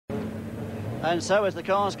And so as the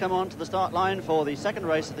cars come on to the start line for the second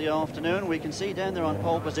race of the afternoon, we can see down there on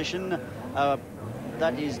pole position,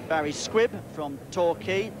 that is Barry Squibb from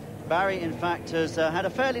Torquay. Barry, in fact, has had a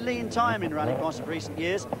fairly lean time in Rallycross in recent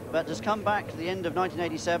years, but has come back to the end of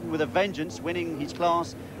 1987 with a vengeance, winning his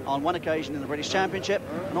class on one occasion in the British Championship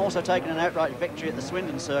and also taken an outright victory at the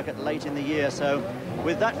Swindon circuit late in the year. So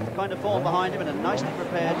with that kind of form behind him and a nicely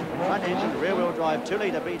prepared front engine rear-wheel drive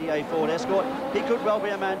 2-litre BDA Ford Escort, he could well be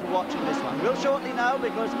a man to watch in this one. We'll shortly know,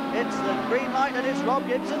 because it's the green light and it's Rob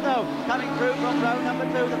Gibson though coming through from row number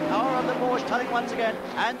 2. The power of the Porsche telling once again,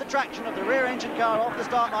 and the traction of the rear engine car off the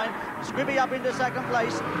start line. Squibby up into second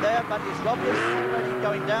place there, but it's Rob Gibson already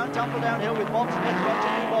going down, tumble downhill with Bob Smith,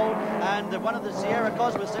 Roger Newbold, and one of the Sierra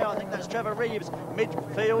Cosworths there, I think that's Trevor Reeves,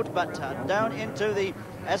 midfield, but down into the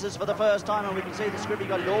S's for the first time, and we can see that Squibby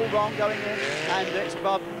got it all wrong going in, and it's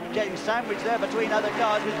Bob getting sandwiched there between other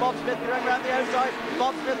cars with Bob Smith going around the outside.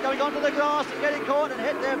 Bob Smith going onto the grass and getting caught and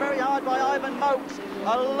hit there very hard by Ivan Moakes.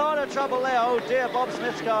 A lot of trouble there. Oh dear, Bob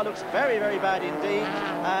Smith's car looks very, very bad indeed.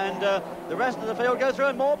 And the rest of the field go through,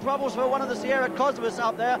 and more problems for one of the Sierra Cosworths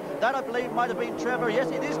up there. That, I believe, might have been Trevor.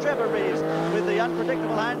 Yes, it is Trevor Reeves, with the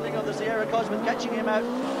unpredictable handling of the Sierra Cosworth catching him out.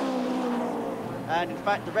 And in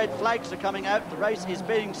fact, the red flags are coming out. The race is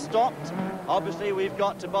being stopped. Obviously, we've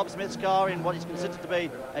got to Bob Smith's car in what is considered to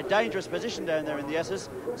be a dangerous position down there in the S's.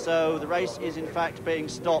 So the race is in fact being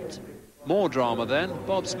stopped. More drama then.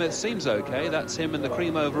 Bob Smith seems okay. That's him in the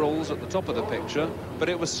cream overalls at the top of the picture. But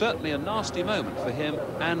it was certainly a nasty moment for him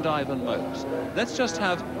and Ivan Moakes. Let's just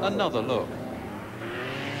have another look.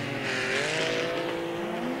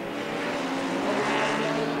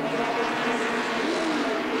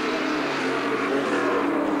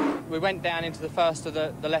 We went down into the first of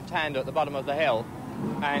the left-hander at the bottom of the hill,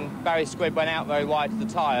 and Barry Squibb went out very wide to the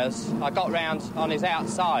tyres. I got round on his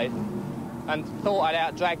outside and thought I'd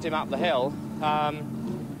out-dragged him up the hill.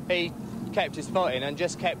 He kept his foot in and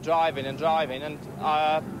just kept driving and driving, and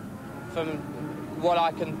from what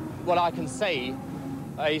I can see,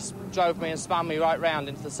 he drove me and spun me right round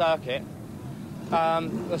into the circuit. So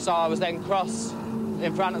I was then crossed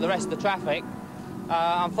in front of the rest of the traffic.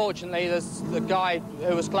 Unfortunately, the guy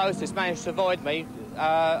who was closest managed to avoid me.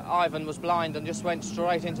 Ivan was blind and just went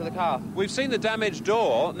straight into the car. We've seen the damaged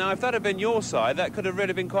door. Now, if that had been your side, that could have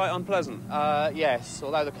really been quite unpleasant. Yes,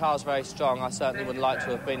 although the car's very strong, I certainly would like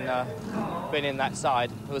to have been in that side.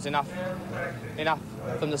 There was enough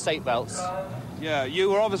from the seatbelts. Yeah, you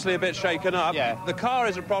were obviously a bit shaken up. Yeah. The car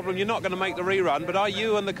is a problem. You're not going to make the rerun, but are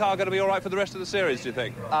you and the car going to be all right for the rest of the series, do you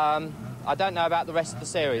think? I don't know about the rest of the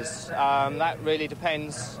series. That really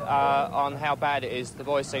depends on how bad it is. The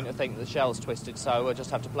boys seem to think the shell's twisted, so we'll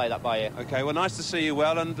just have to play that by ear. OK, well, nice to see you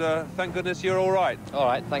well, and thank goodness you're all right. All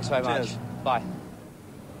right, thanks very much. Bye.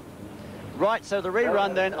 Right, so the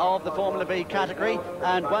rerun then of the Formula B category,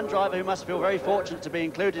 and one driver who must feel very fortunate to be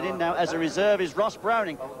included in now as a reserve is Ross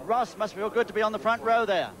Browning. Ross, must feel good to be on the front row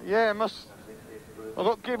there. Yeah, it must. I've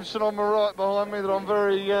got Gibson on my right behind me that I'm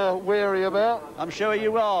very wary about. I'm sure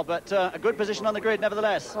you are, but a good position on the grid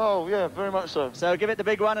nevertheless. Oh, yeah, very much so. So give it the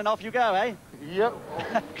big one and off you go, eh? Yep.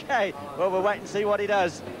 OK, well, we'll wait and see what he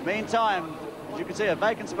does. Meantime, as you can see, a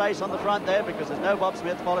vacant space on the front there because there's no Bob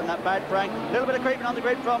Smith following that bad prank. A little bit of creeping on the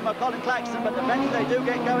grid from Colin Claxton, but eventually they do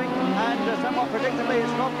get going, and somewhat predictably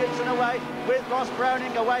it's Rob Gibson away with Ross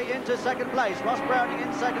Browning away into second place. Ross Browning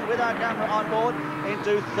in second with our camera on board.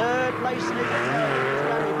 Into third place is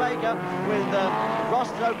Gary Baker, with Ross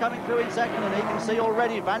though coming through in second, and he can see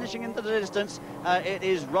already vanishing into the distance. It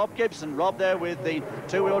is Rob Gibson. Rob there with the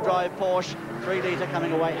two-wheel drive Porsche 3-litre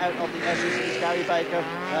coming away out of the S's. Is Gary Baker,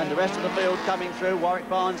 and the rest of the field coming through. Warwick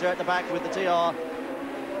Barnes are at the back with the TR8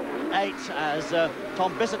 as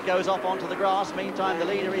Tom Bissett goes off onto the grass. Meantime, the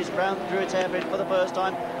leader is round through its hairpin for the first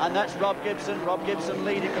time, and that's Rob Gibson. Rob Gibson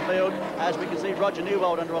leading the field, as we can see Roger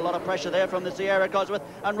Newbold under a lot of pressure there from the Sierra Cosworth,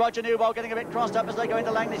 and Roger Newbold getting a bit crossed up as they go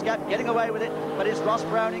into Langley's Gap, getting away with it, but it's Ross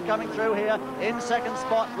Browning coming through here in second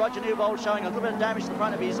spot. Roger Newbold showing a little bit of damage to the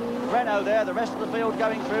front of his Renault there. The rest of the field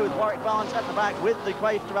going through with Warwick Barnes at the back with the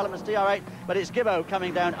Quaife Developments TR8, but it's Gibbo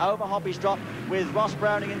coming down over Hoppy's Drop with Ross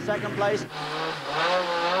Browning in second place.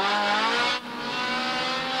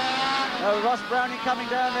 Ross Browning coming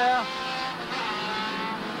down there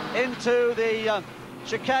into the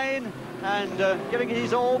chicane and giving it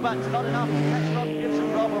his all, but not enough to catch Rob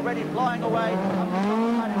Gibson. Rob already flying away.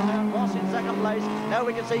 Ross in second second place. Now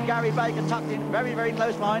we can see Gary Baker tucked in very, very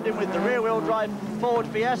close behind him with the rear-wheel drive Ford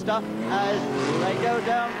Fiesta as they go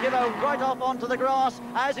down. Gibbo right off onto the grass,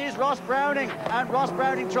 as is Ross Browning. And Ross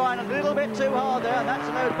Browning trying a little bit too hard there. That's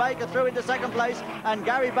allowed Baker through into second place. And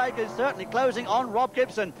Gary Baker is certainly closing on Rob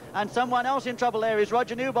Gibson. And someone else in trouble there is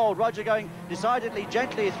Roger Newbold. Roger going decidedly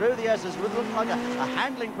gently through the S's with looking like a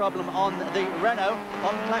handling problem on the Renault.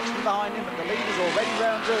 Colin Claxton behind him, but the lead is already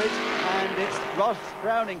round Druids. And it's Ross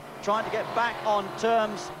Browning trying to get back on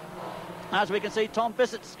terms. As we can see, Tom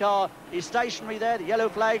Bissett's car is stationary there, the yellow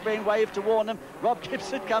flag being waved to warn them. Rob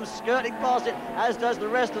Gibson comes skirting past it, as does the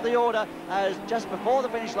rest of the order, as just before the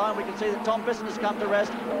finish line we can see that Tom Bissett has come to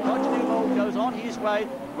rest. Roger Newbold goes on his way,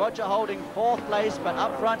 Roger holding 4th place, but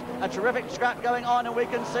up front a terrific scrap going on, and we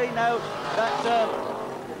can see now that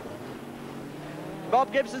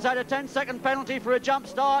Bob Gibson's had a 10-second penalty for a jump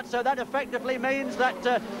start, so that effectively means that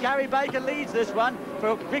Gary Baker leads this one.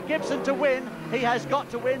 For Gibson to win, he has got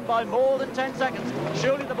to win by more than 10 seconds.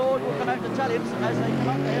 Surely the board will come out to tell him as they come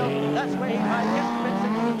up the hill. That's where he might get the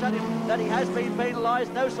signal to tell him that he has been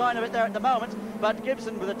penalised. No sign of it there at the moment, but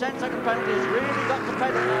Gibson with a 10-second penalty has really got to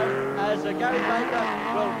pedal now, as Gary Baker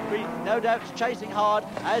will be no doubt chasing hard,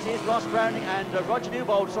 as is Ross Browning, and Roger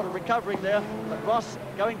Newbold sort of recovering there. But Ross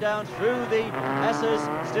going down through the S's,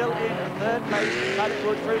 still in 3rd place,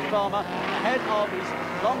 Paddockwood Fruit Farmer, ahead of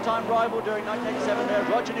his long-time rival during 1987 there,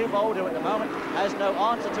 Roger Newbold, who at the moment has no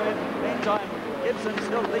answer to him. Meantime, Gibson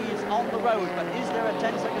still leads on the road, but is there a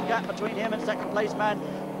 10-second gap between him and second place man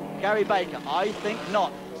Gary Baker? I think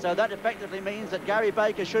not. So that effectively means that Gary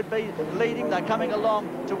Baker should be leading. They're coming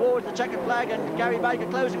along towards the checkered flag, and Gary Baker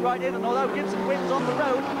closing right in. And although Gibson wins on the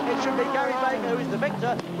road, it should be Gary Baker who is the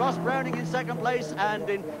victor. Ross Browning in 2nd place, and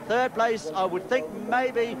in 3rd place, I would think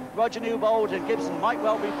maybe Roger Newbold, and Gibson might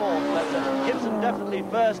well be 4th. But Gibson definitely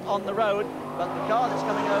 1st on the road. But the car that's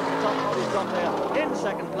coming over the top of his drop there in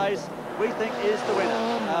 2nd place, we think is the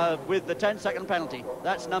winner with the 10-second penalty.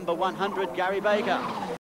 That's number 100, Gary Baker.